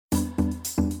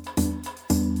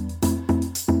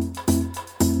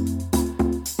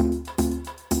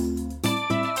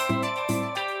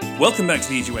Welcome back to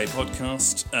the IJYI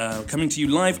podcast, coming to you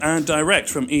live and direct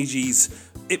from EG's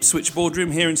Ipswich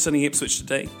boardroom here in sunny Ipswich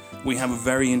today. We have a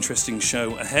very interesting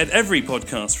show ahead. Every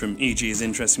podcast from EG is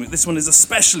interesting, but this one is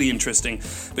especially interesting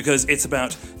because it's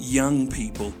about young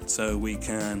people, so we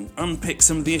can unpick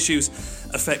some of the issues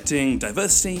affecting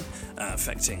diversity,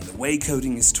 affecting the way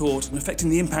coding is taught, and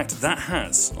affecting the impact that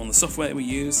has on the software we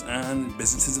use and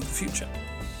businesses of the future.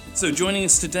 So joining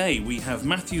us today, we have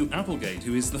Matthew Applegate,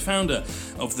 who is the founder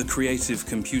of the Creative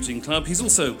Computing Club. He's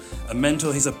also a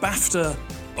mentor. He's a BAFTA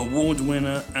award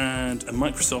winner and a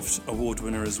Microsoft award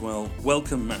winner as well.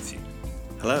 Welcome, Matthew.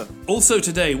 Hello. Also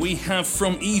today, we have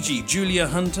from EG, Julia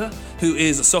Hunter, who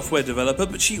is a software developer,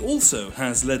 but she also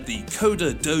has led the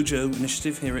CoderDojos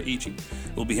initiative here at EG.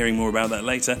 We'll be hearing more about that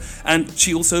later. And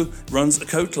she also runs a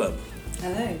code club.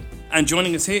 Hello. And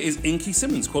joining us here is Inky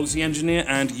Simmons, quality engineer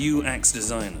and UX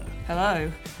designer.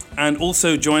 Hello. And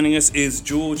also joining us is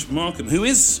George Markham, who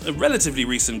is a relatively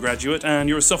recent graduate, and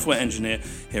you're a software engineer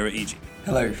here at EG.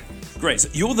 Hello. Great. So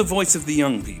you're the voice of the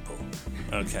young people.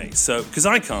 Okay, so, because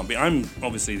I can't be, I'm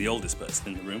obviously the oldest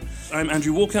person in the room. I'm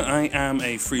Andrew Walker, I am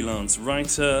a freelance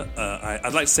writer.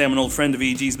 I'd like to say I'm an old friend of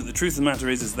EG's, but the truth of the matter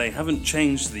is they haven't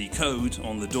changed the code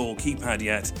on the door keypad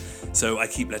yet, so I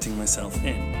keep letting myself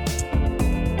in.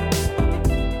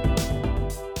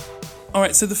 All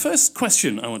right, so the first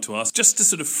question I want to ask, just to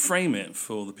sort of frame it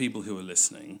for the people who are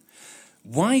listening,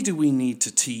 why do we need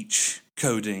to teach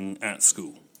coding at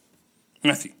school?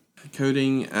 Matthew.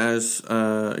 Coding, as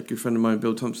a good friend of mine,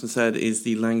 Bill Thompson, said, is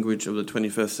the language of the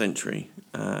 21st century.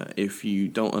 If you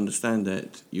don't understand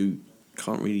it, you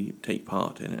can't really take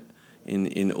part in it,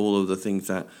 in all of the things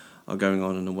that are going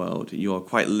on in the world. You are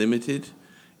quite limited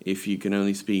if you can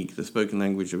only speak the spoken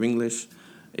language of English.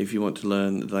 If you want to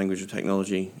learn the language of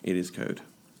technology, it is code.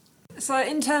 So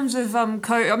in terms of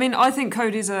code, I mean, I think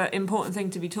code is an important thing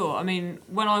to be taught. I mean,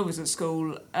 when I was at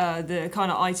school, the kind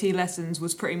of IT lessons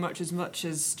was pretty much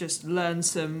as just learn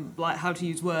some, like how to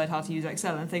use Word, how to use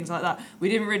Excel and things like that. We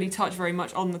didn't really touch very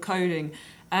much on the coding.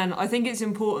 And I think it's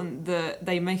important that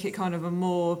they make it kind of a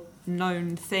more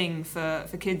known thing for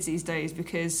kids these days,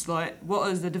 because like, what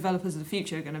are the developers of the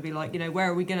future going to be like? You know, where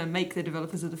are we going to make the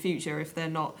developers of the future if we're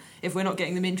not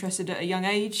getting them interested at a young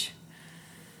age?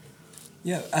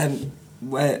 Yeah,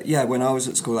 when I was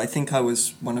at school, I think I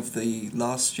was one of the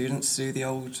last students to do the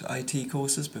old IT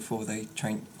courses before they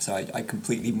trained, so I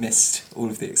completely missed all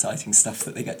of the exciting stuff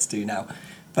that they get to do now.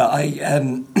 But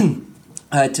I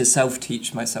had to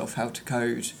self-teach myself how to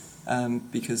code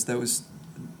because there was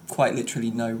quite literally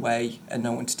no way and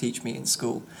no one to teach me in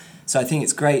school. So I think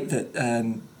it's great that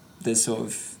there's sort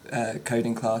of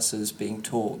coding classes being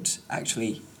taught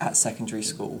actually at secondary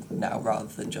school now rather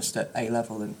than just at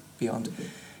A-level and beyond.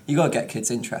 You got to get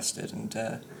kids interested, and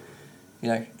you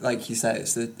know, like you said,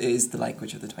 it is the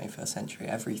language of the 21st century.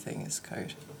 Everything is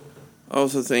code. I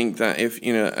also think that if,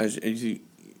 you know, as you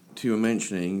two were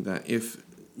mentioning, that if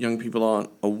young people aren't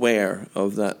aware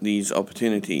of these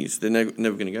opportunities, they're never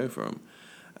going to go for them.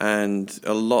 And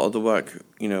a lot of the work,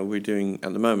 you know, we're doing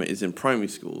at the moment is in primary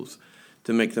schools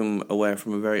to make them aware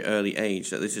from a very early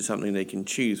age that this is something they can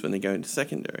choose when they go into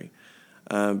secondary,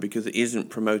 because it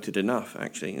isn't promoted enough,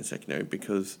 actually, in secondary,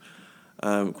 because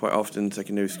quite often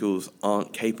secondary schools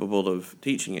aren't capable of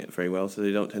teaching it very well, so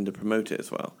they don't tend to promote it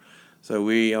as well. So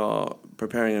we are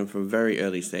preparing them from a very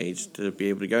early stage to be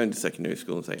able to go into secondary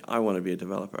school and say, I want to be a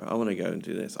developer, I want to go and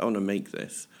do this, I want to make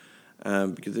this.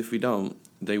 Because if we don't,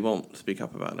 they won't speak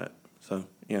up about it. So,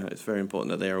 yeah, it's very important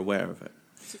that they are aware of it.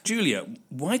 Julia,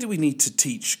 why do we need to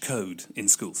teach code in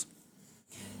schools?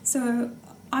 So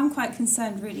I'm quite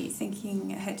concerned, really,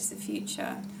 thinking ahead to the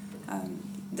future.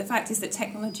 The fact is that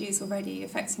technology is already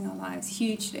affecting our lives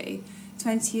hugely.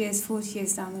 20 years, 40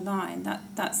 years down the line,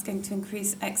 that's going to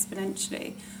increase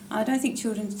exponentially. And I don't think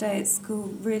children today at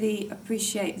school really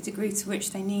appreciate the degree to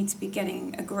which they need to be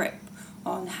getting a grip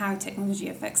on how technology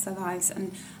affects their lives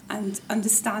and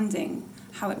understanding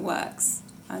how it works.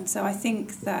 And so I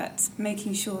think that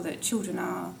making sure that children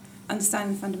are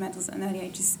understanding fundamentals at an early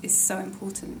age is so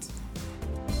important.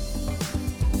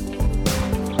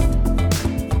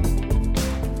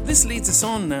 This leads us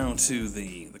on now to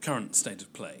the current state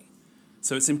of play.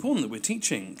 So it's important that we're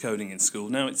teaching coding in school.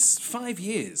 Now, it's 5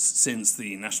 years since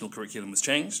the national curriculum was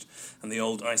changed and the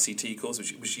old ICT course,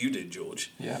 which you did,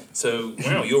 George. Yeah. So,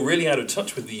 wow, you're really out of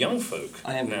touch with the young folk.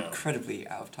 I am now. Incredibly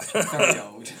out of touch. I'm very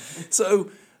old. So,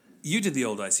 you did the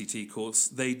old ICT course.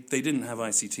 They didn't have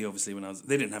ICT, obviously,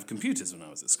 they didn't have computers when I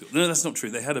was at school. No, that's not true.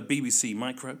 They had a BBC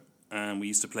Micro, and we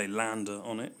used to play Lander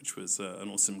on it, which was an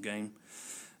awesome game.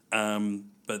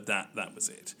 But that was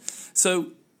it.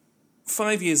 So,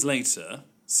 5 years later,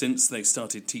 since they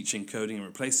started teaching coding and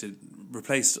replaced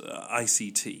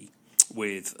ICT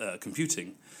with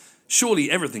computing,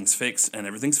 surely everything's fixed and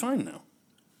everything's fine now.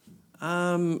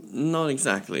 Not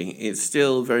exactly. It's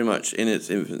still very much in its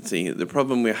infancy. The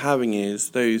problem we're having is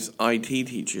those IT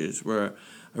teachers were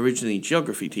originally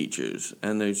geography teachers,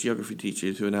 and those geography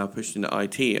teachers who are now pushed into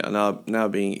IT are now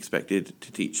being expected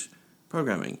to teach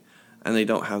programming, and they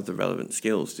don't have the relevant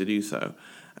skills to do so.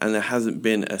 And there hasn't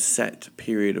been a set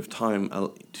period of time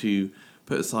to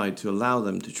put aside to allow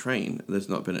them to train. There's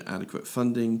not been adequate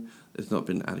funding, there's not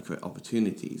been adequate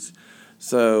opportunities.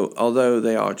 So although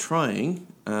they are trying,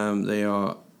 they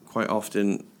are quite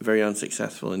often very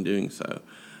unsuccessful in doing so,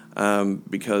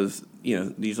 because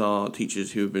these are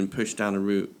teachers who have been pushed down a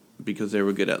route because they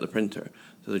were good at the printer.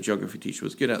 So the geography teacher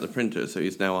was good at the printer, so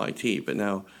he's now IT, but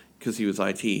now because he was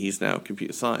IT, he's now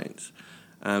computer science.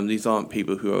 These aren't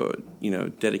people who are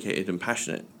dedicated and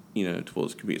passionate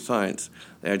towards computer science.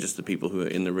 They are just the people who are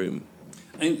in the room.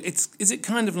 And is it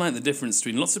kind of like the difference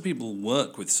between lots of people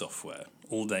work with software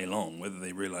all day long, whether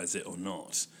they realise it or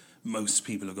not? Most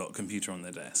people have got a computer on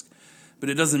their desk. But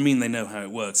it doesn't mean they know how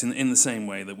it works, in the same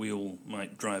way that we all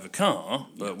might drive a car,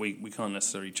 but we can't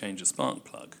necessarily change a spark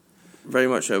plug. Very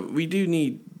much so. We do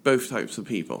need both types of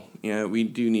people. We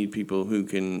do need people who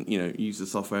can use the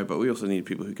software, but we also need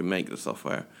people who can make the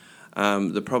software.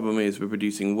 The problem is we're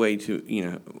producing way too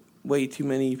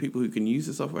many people who can use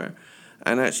the software.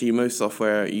 And actually, most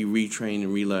software you retrain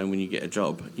and relearn when you get a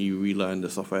job. You relearn the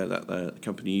software that the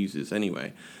company uses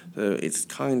anyway. So it's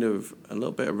kind of a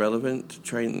little bit irrelevant to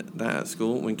train that at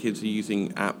school when kids are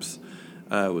using apps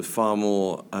with far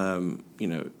more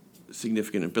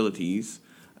significant abilities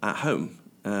at home.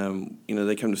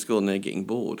 They come to school and they're getting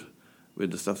bored with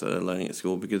the stuff that they're learning at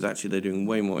school because actually they're doing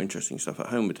way more interesting stuff at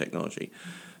home with technology.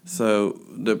 So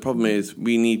the problem is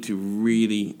we need to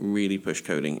really, really push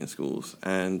coding in schools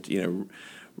and,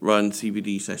 run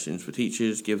CBD sessions for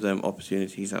teachers, give them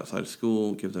opportunities outside of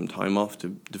school, give them time off to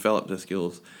develop their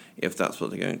skills if that's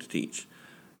what they're going to teach.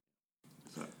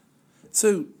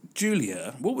 So,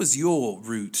 Julia, what was your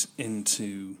route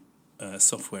into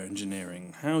software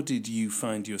engineering? How did you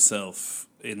find yourself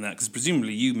in that? Because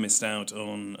presumably you missed out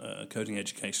on coding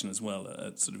education as well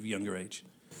at sort of younger age.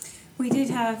 We did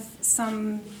have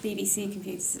some BBC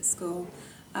computers at school,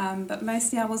 but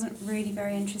mostly I wasn't really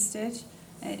very interested.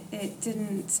 It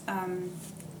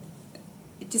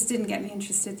just didn't get me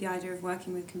interested, the idea of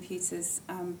working with computers.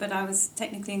 But I was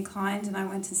technically inclined, and I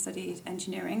went and studied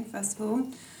engineering first of all.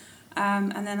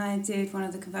 And then I did one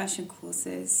of the conversion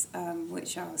courses,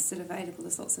 which are still available.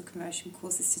 There's lots of conversion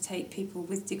courses to take people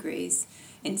with degrees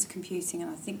into computing, and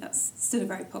I think that's still a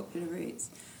very popular route.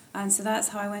 And so that's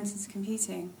how I went into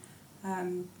computing.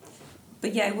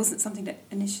 But yeah, it wasn't something that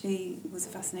initially was a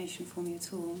fascination for me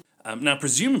at all. Now,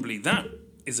 presumably that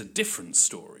is a different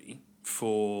story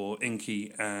for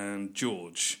Inky and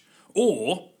George.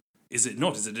 Or is it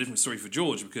not? Is it a different story for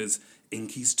George because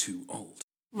Inky's too old?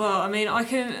 Well, I mean,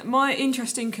 my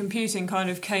interest in computing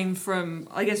kind of came from,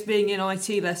 I guess, being in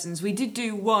IT lessons. We did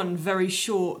do one very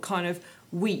short kind of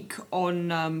week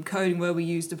on coding where we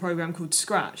used a program called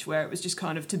Scratch, where it was just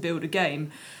kind of to build a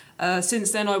game.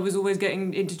 Since then, I was always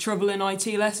getting into trouble in IT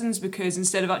lessons because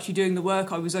instead of actually doing the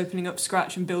work, I was opening up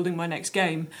Scratch and building my next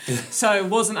game. So I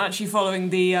wasn't actually following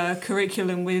the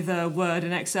curriculum with Word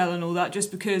and Excel and all that,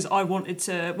 just because I wanted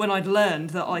to, when I'd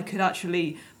learned that I could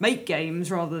actually make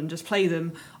games rather than just play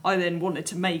them, I then wanted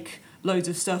to make loads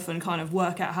of stuff and kind of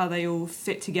work out how they all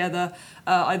fit together.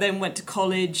 I then went to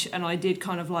college and I did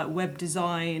kind of like web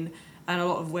design and a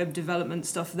lot of web development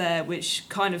stuff there, which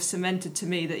kind of cemented to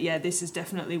me that, yeah, this is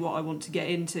definitely what I want to get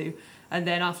into. And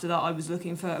then after that, I was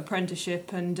looking for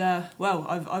apprenticeship, and,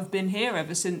 I've been here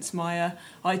ever since my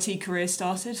IT career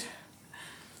started.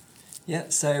 Yeah,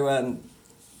 so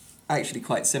actually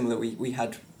quite similar. We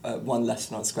had one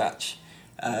lesson on Scratch,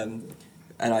 and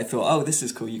I thought, oh, this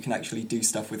is cool. You can actually do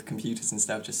stuff with computers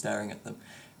instead of just staring at them.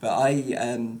 But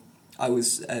I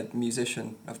was a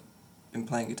musician. I've been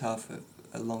playing guitar for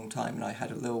a long time, and I had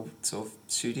a little sort of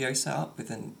studio set up with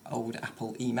an old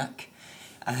Apple eMac,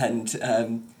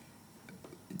 and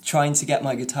trying to get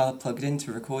my guitar plugged in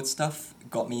to record stuff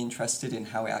got me interested in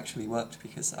how it actually worked,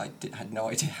 because I had no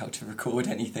idea how to record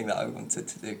anything that I wanted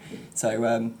to do.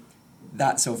 So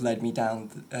that sort of led me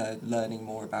down learning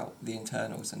more about the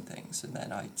internals and things, and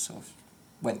then I sort of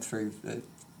went through the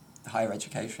higher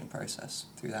education process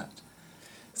through that.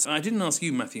 So I didn't ask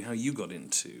you, Matthew, how you got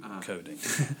into coding.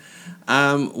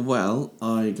 Well,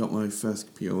 I got my first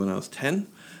computer when I was 10,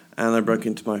 and I broke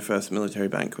into my first military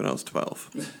bank when I was 12.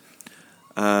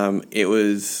 It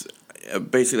was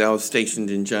basically I was stationed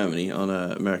in Germany on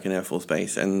an American Air Force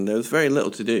base, and there was very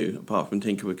little to do apart from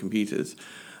tinker with computers.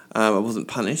 I wasn't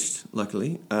punished,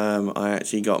 luckily. I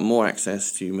actually got more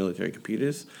access to military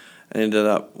computers and ended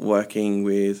up working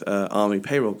with Army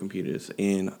payroll computers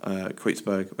in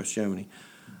Kreuzberg, West Germany.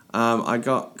 I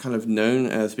got kind of known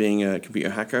as being a computer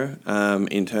hacker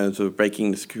in terms of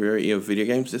breaking the security of video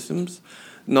game systems,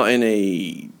 not in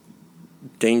a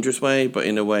dangerous way, but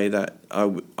in a way that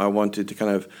I wanted to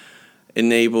kind of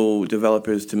enable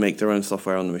developers to make their own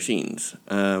software on the machines.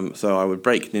 So I would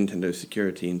break Nintendo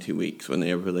security in 2 weeks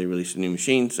whenever they released a new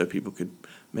machine so people could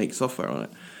make software on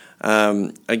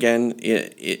it. Again,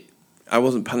 I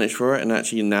wasn't punished for it, and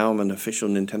actually now I'm an official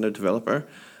Nintendo developer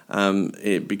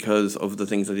because of the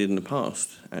things I did in the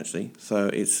past, actually. So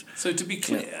to be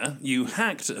clear, you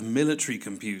hacked a military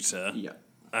computer. Yeah.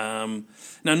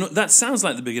 Now, that sounds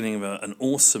like the beginning of an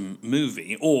awesome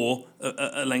movie or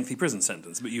a lengthy prison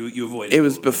sentence, but you avoided it. It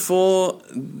was before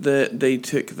they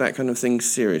took that kind of thing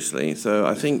seriously. So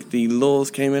I think the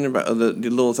laws came in, about the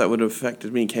laws that would have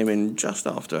affected me came in just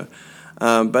after.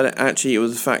 But actually, it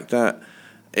was the fact that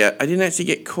I didn't actually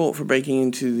get caught for breaking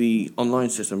into the online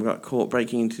system. I got caught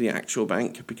breaking into the actual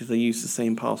bank because they used the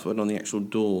same password on the actual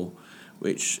door,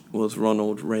 which was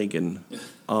Ronald Reagan,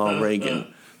 R.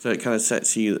 Reagan. So it kind of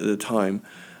sets you at the time.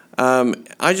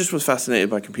 I just was fascinated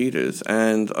by computers,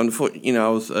 and unfortunately, I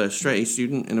was a straight A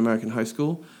student in American high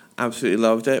school. Absolutely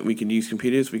loved it. We could use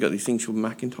computers. We got these things called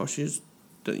Macintoshes,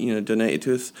 that donated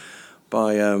to us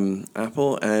by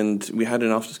Apple, and we had an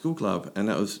after-school club, and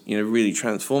that was really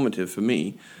transformative for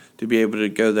me to be able to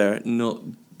go there, not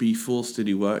be forced to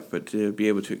do work, but to be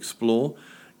able to explore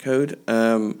code.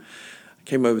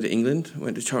 Came over to England,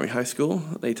 went to Chartry High School.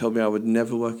 They told me I would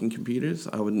never work in computers.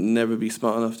 I would never be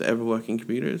smart enough to ever work in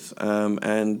computers.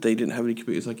 And they didn't have any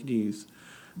computers I could use.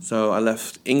 So I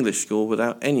left English school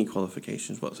without any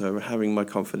qualifications whatsoever, having my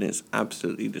confidence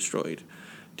absolutely destroyed.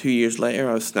 2 years later,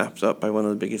 I was snapped up by one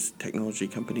of the biggest technology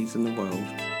companies in the world.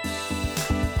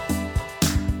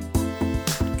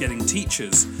 Getting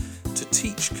teachers to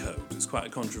teach code was quite a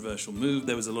controversial move.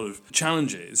 There was a lot of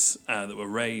challenges that were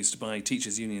raised by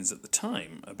teachers' unions at the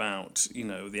time about,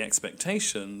 the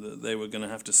expectation that they were going to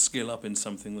have to skill up in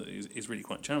something that is really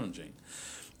quite challenging.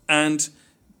 And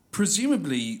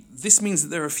presumably, this means that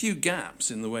there are a few gaps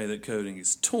in the way that coding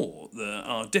is taught that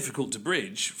are difficult to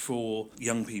bridge for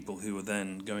young people who are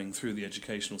then going through the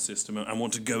educational system and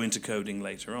want to go into coding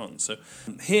later on. So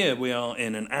here we are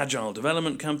in an agile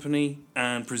development company,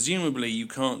 and presumably you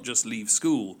can't just leave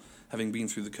school having been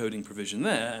through the coding provision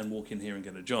there and walk in here and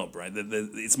get a job, right?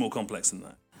 It's more complex than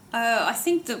that. I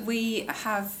think that we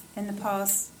have in the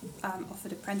past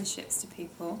offered apprenticeships to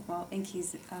people. Well,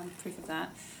 Inky's proof of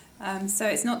that. So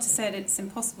it's not to say that it's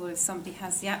impossible if somebody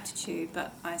has the aptitude,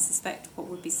 but I suspect what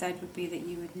would be said would be that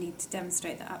you would need to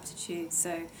demonstrate that aptitude.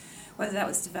 So whether that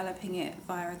was developing it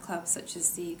via a club such as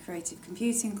the Creative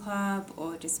Computing Club,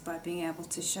 or just by being able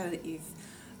to show that you've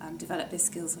developed these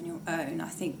skills on your own, I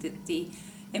think that the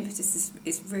impetus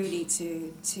is really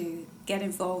to get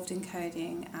involved in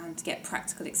coding and get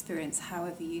practical experience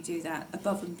however you do that,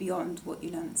 above and beyond what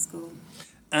you learn at school.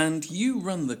 And you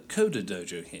run the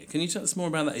CoderDojo here. Can you tell us more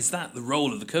about that? Is that the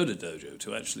role of the CoderDojo,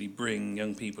 to actually bring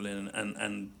young people in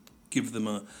and give them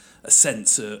a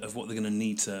sense of what they're going to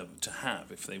need to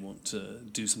have if they want to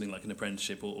do something like an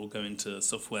apprenticeship or go into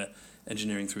software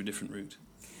engineering through a different route?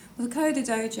 Well, the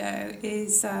CoderDojo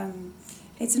is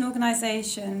it's an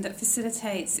organisation that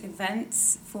facilitates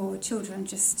events for children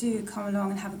just to come along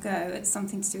and have a go at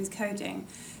something to do with coding.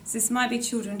 So this might be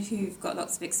children who've got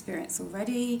lots of experience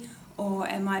already, or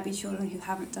it might be children who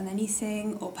haven't done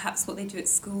anything, or perhaps what they do at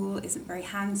school isn't very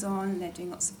hands-on. They're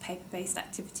doing lots of paper-based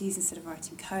activities instead of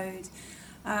writing code.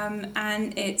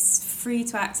 And it's free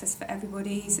to access for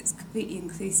everybody, so it's completely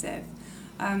inclusive.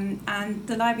 And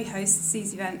the library hosts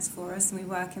these events for us, and we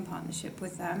work in partnership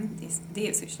with them, the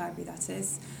Ipswich Library, that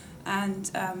is.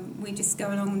 And we just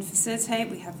go along and facilitate.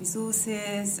 We have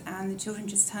resources, and the children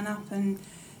just turn up and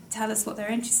tell us what they're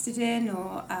interested in,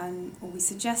 or we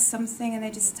suggest something, and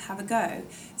they just have a go.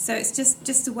 So it's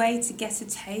just a way to get a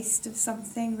taste of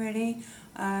something, really.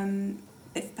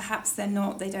 If perhaps they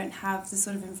don't have the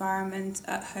sort of environment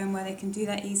at home where they can do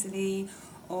that easily,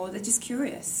 or they're just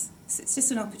curious. So it's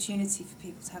just an opportunity for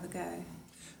people to have a go.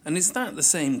 And is that the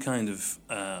same kind of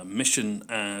mission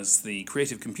as the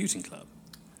Creative Computing Club?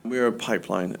 We're a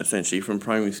pipeline, essentially, from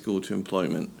primary school to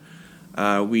employment.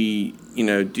 We,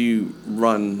 do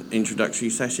run introductory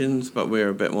sessions, but we're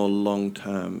a bit more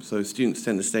long-term. So students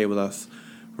tend to stay with us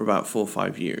for about 4 or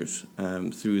 5 years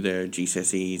through their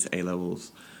GCSEs,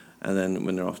 A-levels, and then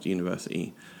when they're off to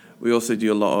university. We also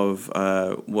do a lot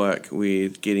of work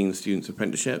with getting the students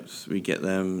apprenticeships. We get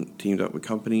them teamed up with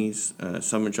companies,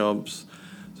 summer jobs.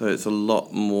 So it's a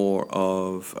lot more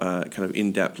of kind of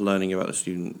in-depth learning about the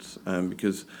students,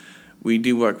 because we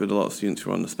do work with a lot of students who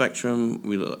are on the spectrum.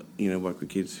 We work with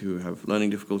kids who have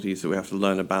learning difficulties, so we have to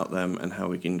learn about them and how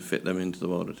we can fit them into the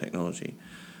world of technology.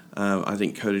 I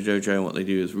think CoderDojo and what they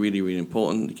do is really, really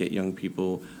important to get young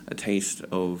people a taste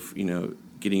of,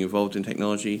 getting involved in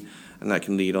technology, and that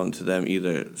can lead on to them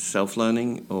either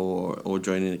self-learning or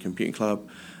joining a computing club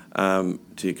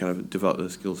to kind of develop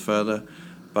those skills further.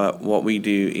 But what we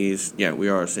do is, we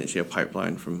are essentially a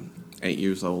pipeline from 8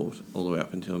 years old all the way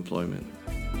up until employment.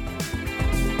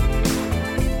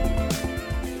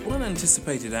 One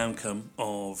anticipated outcome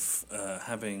of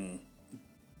having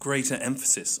greater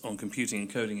emphasis on computing and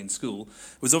coding in school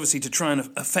was obviously to try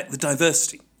and affect the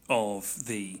diversity of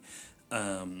the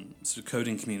sort of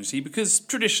coding community, because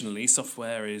traditionally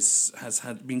software has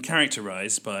been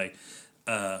characterised by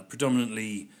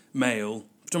predominantly male,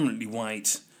 predominantly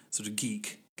white, sort of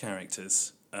geek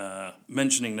characters.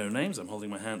 Mentioning no names, I'm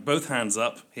holding both hands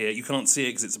up here. You can't see it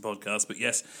because it's a podcast, but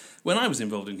yes, when I was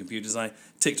involved in computers, I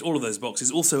ticked all of those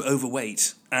boxes. Also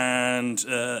overweight and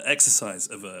exercise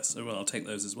averse. Oh, well, I'll take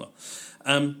those as well.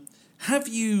 Have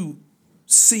you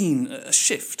seen a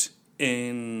shift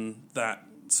in that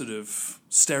sort of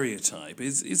stereotype?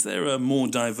 Is there a more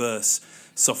diverse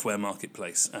software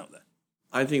marketplace out there?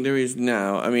 I think there is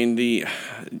now. I mean,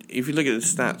 if you look at the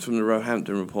stats from the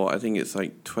Roehampton report, I think it's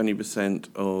like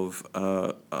 20% of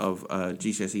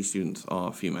GCSE students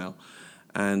are female,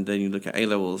 and then you look at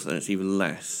A-levels and it's even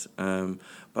less. But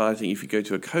I think if you go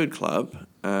to a code club,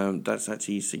 that's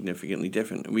actually significantly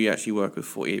different. We actually work with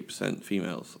 48%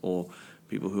 females or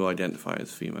people who identify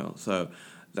as female. So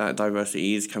that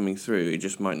diversity is coming through. It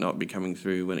just might not be coming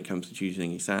through when it comes to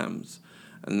choosing exams.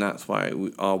 And that's why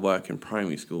our work in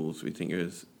primary schools, we think,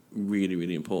 is really,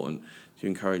 really important to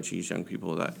encourage these young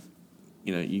people that,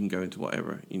 you can go into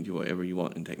whatever you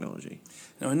want in technology.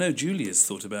 Now, I know Julia's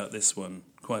thought about this one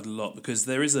quite a lot, because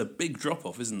there is a big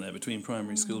drop-off, isn't there, between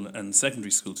primary school and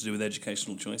secondary school to do with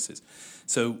educational choices.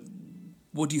 So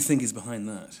what do you think is behind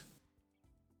that?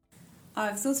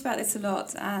 I've thought about this a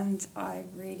lot, and I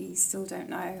really still don't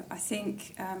know. I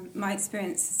think my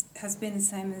experience has been the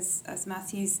same as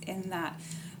Matthew's, in that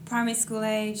primary school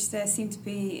age there seems to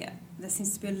be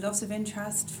a lot of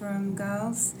interest from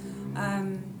girls,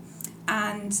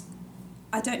 and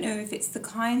I don't know if it's the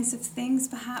kinds of things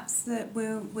perhaps that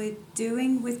we're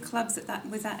doing with clubs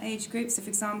with that age group. So, for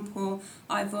example,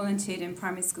 I volunteered in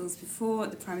primary schools before,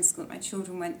 at the primary school that my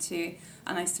children went to,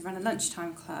 and I used to run a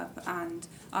lunchtime club, and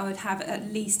I would have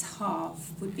at least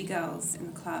half would be girls in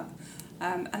the club.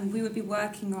 And we would be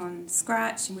working on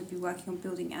Scratch, and we'd be working on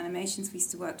building animations. We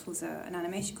used to work towards an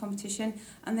animation competition,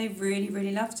 and they really,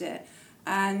 really loved it.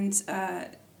 And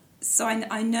so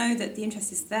I know that the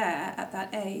interest is there at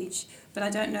that age, but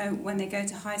I don't know when they go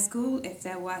to high school if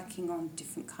they're working on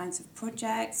different kinds of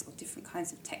projects or different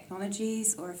kinds of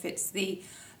technologies, or if it's the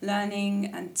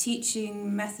learning and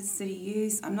teaching methods that you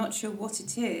use. I'm not sure what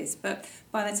it is, but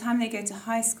by the time they go to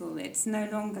high school, it's no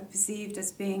longer perceived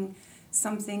as being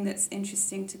something that's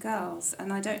interesting to girls.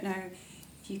 And I don't know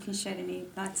if you can shed any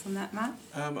light on that, Matt.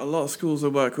 A lot of schools I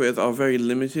work with are very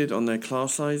limited on their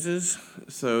class sizes.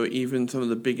 So even some of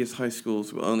the biggest high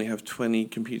schools will only have 20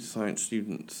 computer science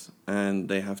students, and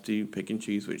they have to pick and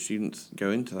choose which students go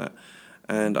into that.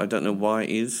 And I don't know why it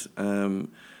is,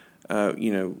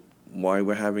 why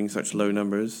we're having such low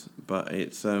numbers, but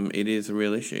it is a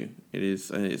real issue.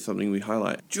 It's something we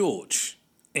highlight. George,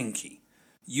 Inky,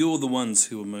 you're the ones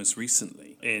who were most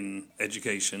recently in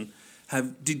education.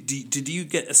 Did you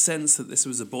get a sense that this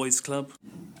was a boys' club?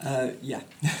 Yeah.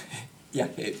 Yeah,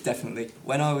 definitely.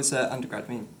 When I was undergrad,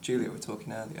 me and Julia were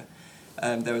talking earlier,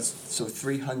 there was sort of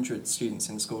 300 students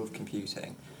in the School of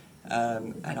Computing,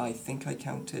 and I think I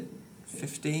counted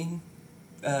 15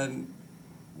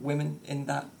 women in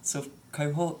that sort of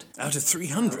cohort. Out of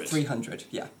 300? 300,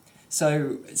 yeah.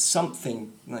 So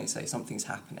something, like you say, something's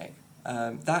happening.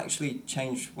 That actually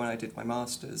changed when I did my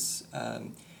master's.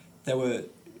 There were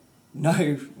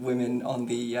no women on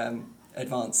the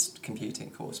advanced computing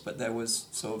course, but there was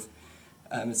sort of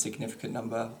a significant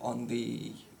number on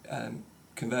the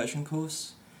conversion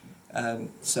course.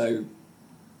 So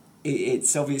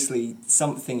it's obviously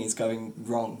something is going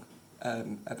wrong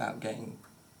about getting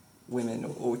women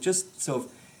or just sort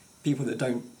of people that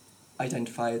don't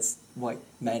identify as white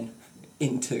men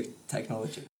into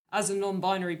technology. As a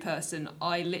non-binary person,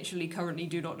 I literally currently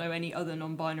do not know any other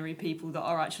non-binary people that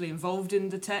are actually involved in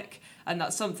the tech, and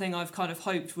that's something I've kind of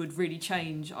hoped would really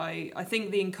change. I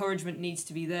think the encouragement needs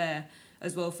to be there,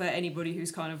 as well for anybody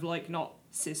who's kind of like not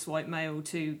cis white male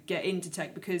to get into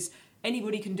tech, because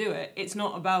anybody can do it. It's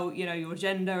not about, you know, your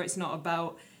gender, it's not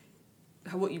about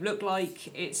what you look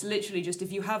like. It's literally just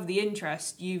if you have the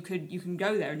interest, you can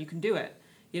go there and you can do it.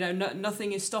 You know,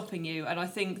 nothing is stopping you. And I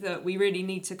think that we really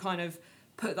need to kind of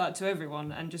put that to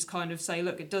everyone and just kind of say,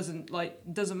 look, it doesn't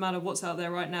matter what's out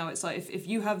there right now. It's like if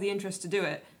you have the interest to do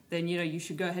it, then, you know, you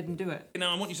should go ahead and do it.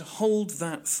 Now, I want you to hold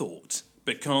that thought,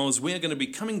 because we're going to be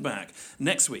coming back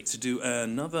next week to do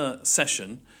another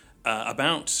session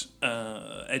about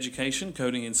education,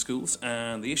 coding in schools,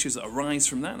 and the issues that arise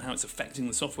from that and how it's affecting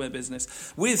the software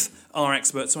business with our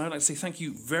experts. So I'd like to say thank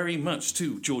you very much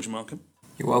to George Markham.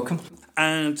 You're welcome.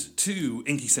 And to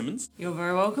Inky Simmons. You're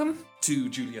very welcome. To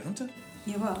Julia Hunter.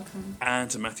 You're welcome.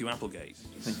 And to Matthew Applegate.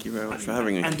 Thank you very much for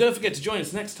having me. And don't forget to join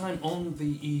us next time on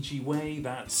the IJYI.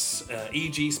 That's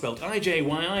EG spelled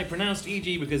IJYI, pronounced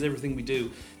EG because everything we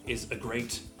do is a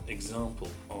great example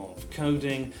of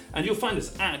coding. And you'll find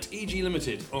us at EG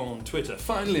Limited on Twitter.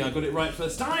 Finally, I got it right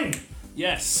first time.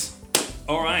 Yes.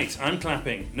 All right, I'm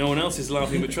clapping. No one else is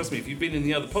laughing, but trust me, if you've been in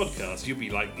the other podcast, you'll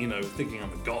be like, you know, thinking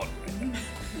I'm a god right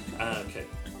now. Okay.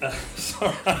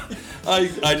 Sorry,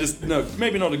 I just, no,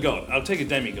 maybe not a god. I'll take a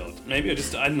demigod. Maybe I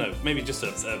don't know, maybe just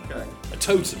a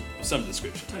totem of some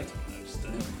description. I don't know,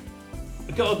 just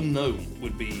a garden gnome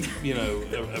would be, you know,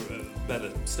 a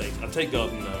better state. I'll take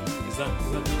garden gnome. Is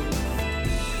that